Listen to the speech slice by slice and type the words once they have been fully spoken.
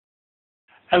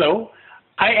Hello,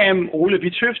 I am Ole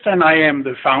Witthøft and I am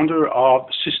the founder of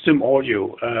System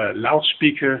Audio, a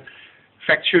loudspeaker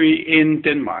factory in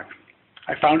Denmark.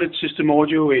 I founded System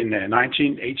Audio in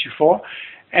 1984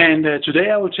 and today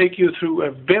I will take you through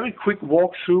a very quick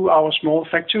walk through our small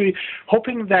factory,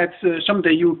 hoping that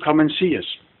someday you will come and see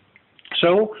us.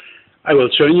 So I will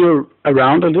turn you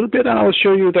around a little bit and I will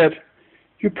show you that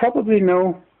you probably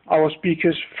know our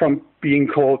speakers from being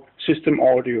called System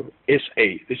Audio SA.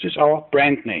 This is our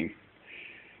brand name.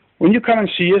 When you come and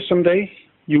see us someday,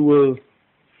 you will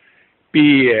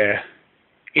be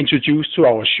introduced to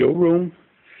our showroom.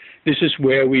 This is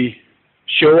where we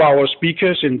show our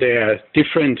speakers in their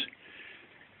different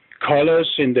colors,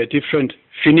 in their different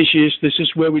finishes. This is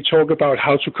where we talk about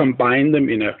how to combine them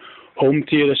in a home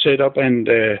theater setup, and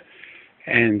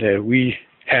we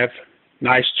have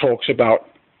nice talks about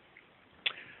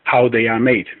how they are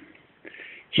made.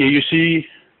 Here you see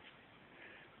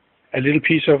a little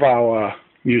piece of our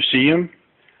museum,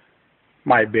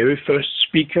 my very first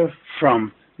speaker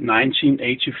from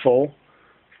 1984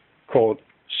 called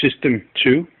System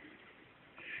 2.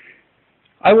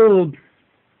 I will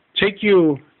take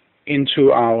you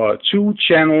into our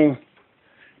 2-channel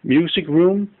music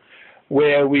room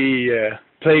where we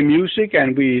play music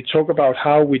and we talk about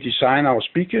how we design our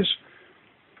speakers.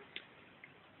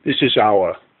 This is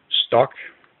our stock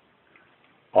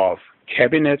of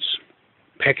cabinets,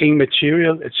 packing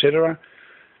material, etc.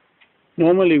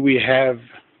 Normally we have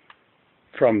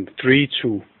from 3,000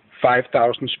 to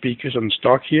 5,000 speakers on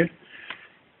stock here.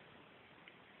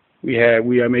 We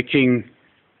are making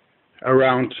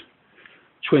around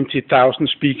 20,000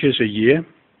 speakers a year.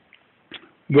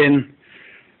 When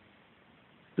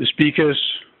the speakers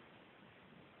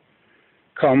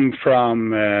come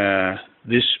from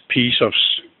this piece of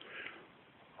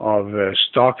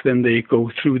stock, then they go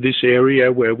through this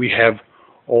area where we have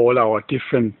all our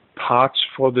different parts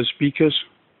for the speakers.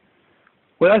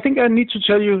 Well, I think I need to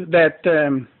tell you that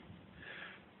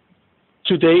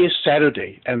today is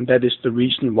Saturday, and that is the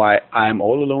reason why I'm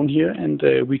all alone here, and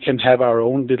we can have our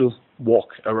own little walk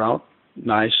around,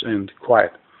 nice and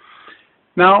quiet.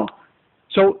 Now,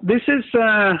 so this is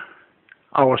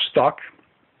our stock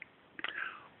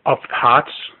of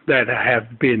parts that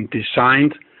have been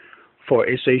designed for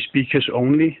SA speakers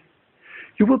only.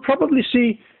 You will probably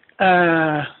see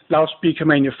loudspeaker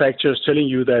manufacturers telling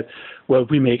you that, well,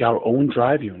 we make our own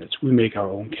drive units, we make our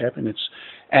own cabinets.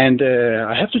 And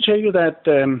I have to tell you that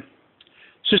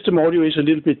System Audio is a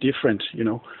little bit different, you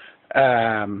know.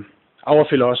 Our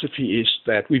philosophy is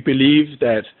that we believe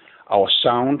that our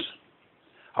sound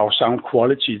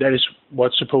quality, that is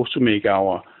what's supposed to make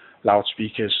our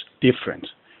loudspeakers different.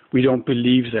 We don't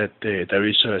believe that there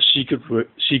is a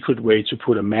secret way to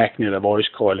put a magnet, a voice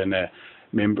coil, and a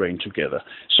membrane together.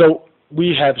 So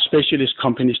we have specialist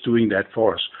companies doing that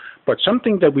for us. But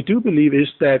something that we do believe is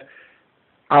that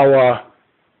our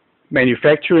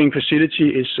manufacturing facility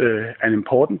is an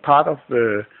important part of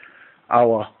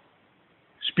our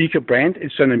speaker brand.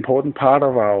 It's an important part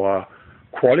of our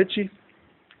quality.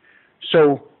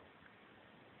 So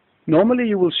normally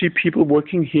you will see people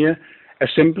working here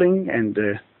assembling and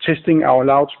testing our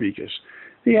loudspeakers.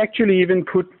 They actually even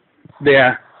put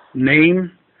their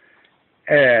name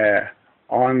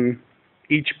on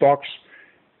each box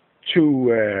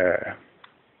to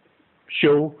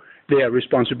show their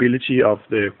responsibility of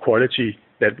the quality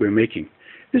that we're making.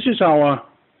 This is our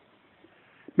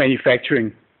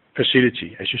manufacturing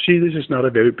facility. As you see, this is not a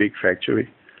very big factory.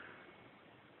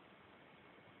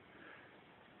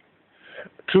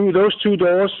 Through those 2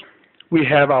 doors, we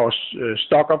have our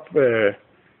stock of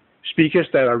speakers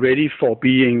that are ready for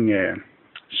being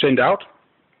sent out.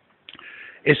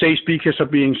 SA speakers are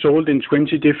being sold in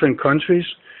 20 different countries.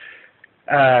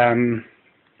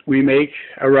 We make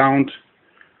around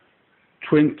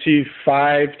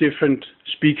 25 different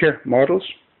speaker models.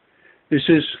 This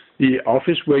is the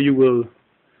office where you will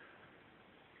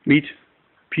meet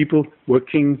people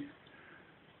working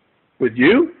with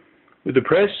you, with the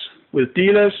press, with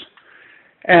dealers,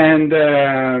 and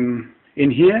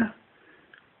in here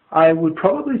I would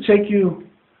probably take you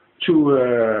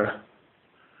to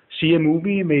see a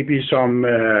movie, maybe some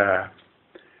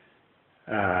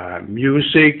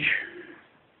music,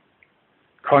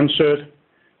 concert.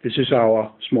 This is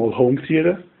our small home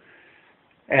theater,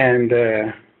 and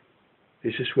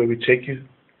this is where we take you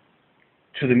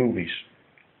to the movies.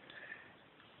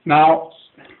 Now,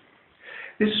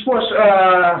 this was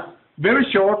a very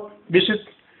short visit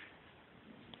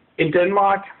in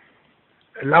Denmark,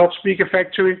 a loudspeaker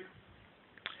factory.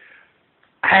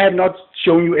 I have not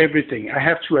shown you everything, I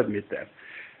have to admit that.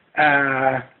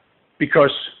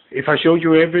 because if I showed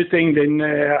you everything, then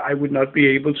I would not be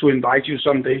able to invite you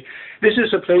someday. This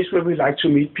is a place where we like to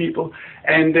meet people,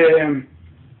 and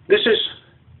this is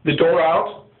the door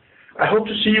out. I hope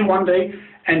to see you one day,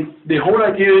 and the whole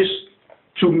idea is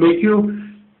to make you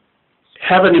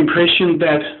have an impression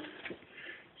that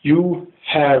you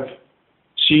have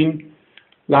seen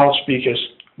loudspeakers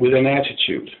with an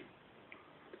attitude.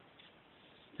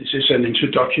 This is an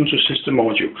introduction to system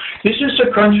audio. This is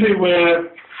a country where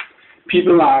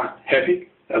people are happy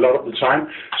a lot of the time.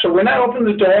 So when I open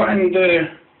the door and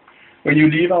when you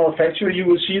leave our factory, you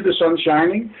will see the sun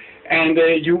shining, and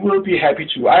you will be happy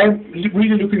too. I'm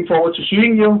really looking forward to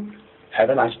seeing you. Have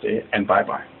a nice day, and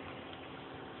bye-bye.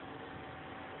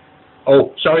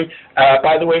 Oh, sorry.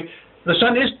 By the way, the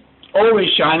sun is always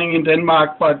shining in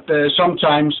Denmark, but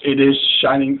sometimes it is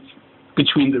shining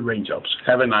between the raindrops.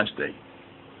 Have a nice day.